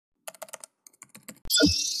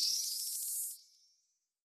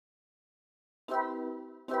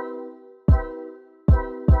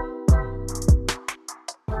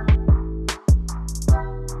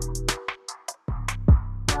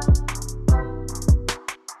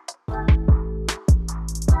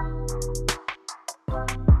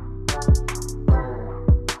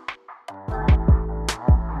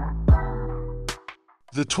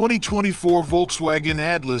The 2024 Volkswagen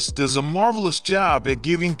Atlas does a marvelous job at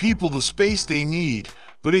giving people the space they need,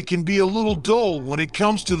 but it can be a little dull when it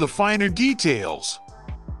comes to the finer details.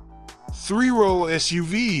 Three-row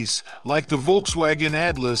SUVs, like the Volkswagen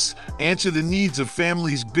Atlas, answer the needs of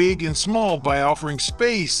families big and small by offering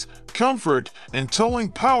space, comfort, and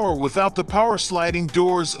towing power without the power-sliding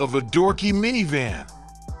doors of a dorky minivan.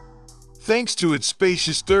 Thanks to its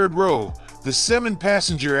spacious third row, the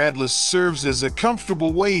 7-passenger Atlas serves as a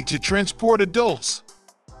comfortable way to transport adults.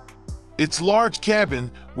 Its large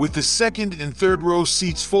cabin, with the second and third row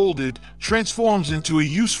seats folded, transforms into a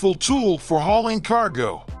useful tool for hauling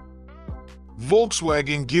cargo.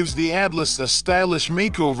 Volkswagen gives the Atlas a stylish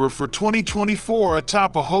makeover for 2024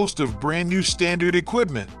 atop a host of brand new standard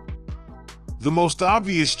equipment. The most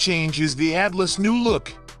obvious change is the Atlas' new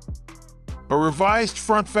look. A revised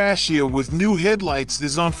front fascia with new headlights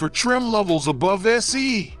is on for trim levels above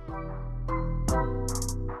SE.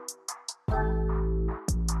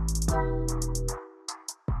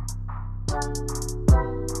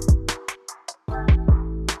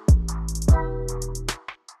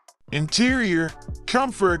 Interior,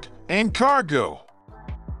 comfort, and cargo.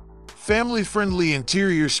 Family-friendly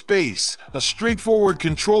interior space, a straightforward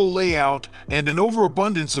control layout, and an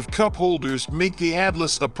overabundance of cup holders make the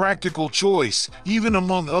Atlas a practical choice, even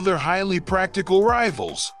among other highly practical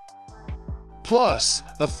rivals. Plus,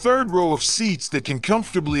 a third row of seats that can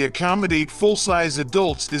comfortably accommodate full-size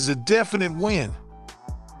adults is a definite win.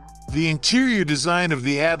 The interior design of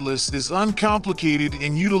the Atlas is uncomplicated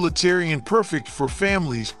and utilitarian, perfect for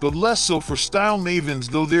families, but less so for style mavens,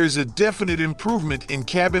 though there's a definite improvement in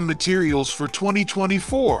cabin materials for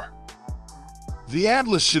 2024. The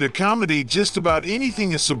Atlas should accommodate just about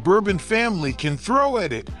anything a suburban family can throw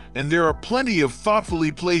at it, and there are plenty of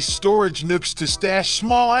thoughtfully placed storage nooks to stash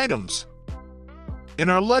small items. In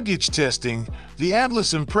our luggage testing, the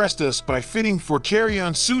Atlas impressed us by fitting 4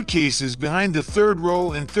 carry-on suitcases behind the third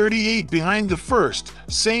row and 38 behind the first,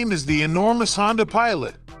 same as the enormous Honda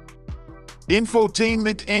Pilot.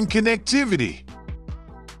 Infotainment and connectivity.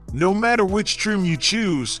 No matter which trim you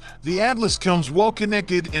choose, the Atlas comes well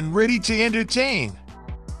connected and ready to entertain.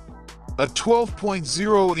 A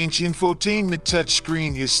 12.0-inch infotainment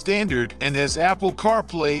touchscreen is standard and has Apple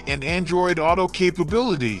CarPlay and Android Auto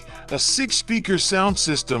capability, a 6-speaker sound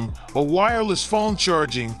system, a wireless phone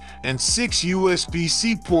charging, and 6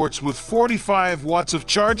 USB-C ports with 45 watts of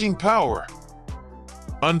charging power.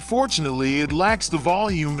 Unfortunately, it lacks the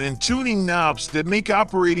volume and tuning knobs that make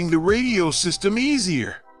operating the radio system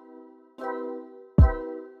easier.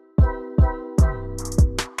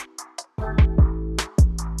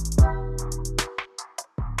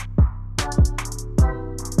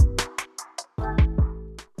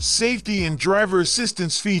 Safety and driver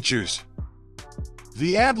assistance features.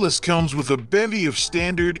 The Atlas comes with a bevy of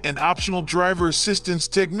standard and optional driver assistance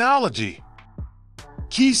technology.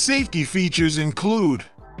 Key safety features include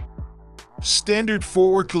standard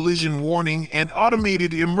forward collision warning and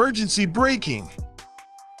automated emergency braking,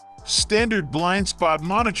 standard blind spot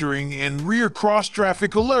monitoring and rear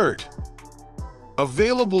cross-traffic alert,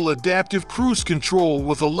 available adaptive cruise control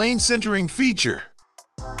with a lane centering feature.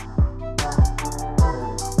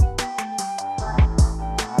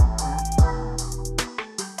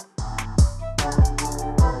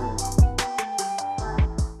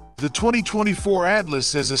 The 2024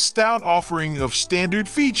 Atlas has a stout offering of standard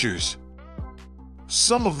features.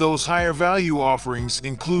 Some of those higher value offerings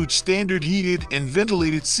include standard heated and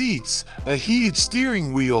ventilated seats, a heated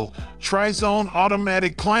steering wheel, tri-zone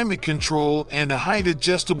automatic climate control, and a height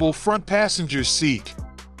adjustable front passenger seat.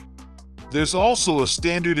 There's also a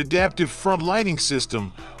standard adaptive front lighting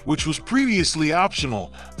system, which was previously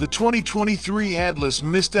optional. The 2023 Atlas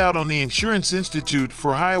missed out on the Insurance Institute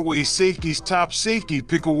for Highway Safety's Top Safety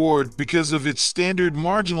Pick Award because of its standard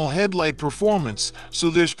marginal headlight performance, so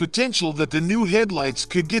there's potential that the new headlights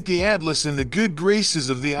could get the Atlas in the good graces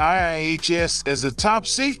of the IIHS as a top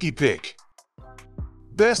safety pick.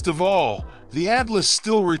 Best of all, the Atlas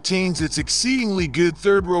still retains its exceedingly good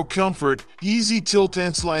third-row comfort, easy tilt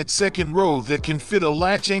and slide second row that can fit a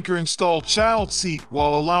latch anchor installed child seat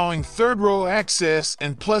while allowing third-row access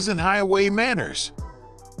and pleasant highway manners.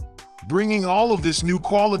 Bringing all of this new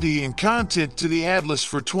quality and content to the Atlas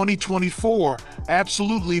for 2024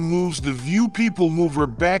 absolutely moves the View people mover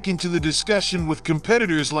back into the discussion with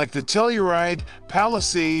competitors like the Telluride,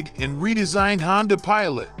 Palisade, and redesigned Honda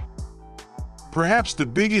Pilot. Perhaps the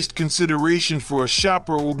biggest consideration for a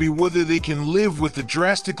shopper will be whether they can live with the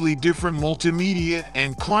drastically different multimedia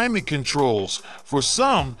and climate controls. For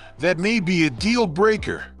some, that may be a deal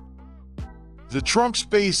breaker. The trunk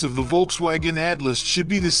space of the Volkswagen Atlas should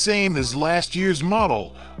be the same as last year's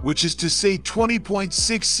model, which is to say 20.6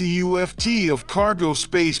 CUFT of cargo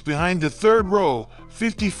space behind the third row,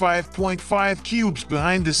 55.5 cubes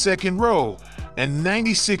behind the second row, and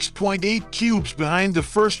 96.8 cubes behind the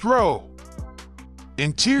first row.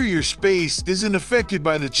 Interior space isn't affected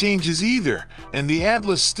by the changes either, and the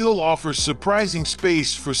Atlas still offers surprising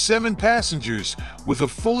space for 7 passengers, with a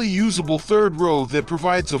fully usable third row that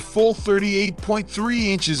provides a full 38.3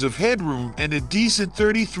 inches of headroom and a decent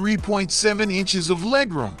 33.7 inches of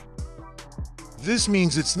legroom. This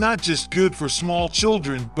means it's not just good for small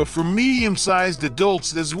children, but for medium-sized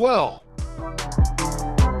adults as well.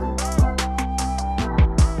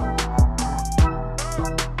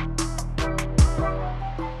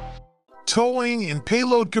 Towing and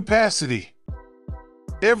payload capacity.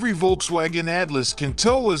 Every Volkswagen Atlas can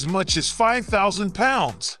tow as much as 5,000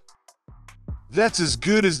 pounds. That's as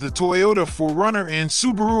good as the Toyota 4Runner and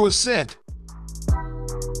Subaru Ascent,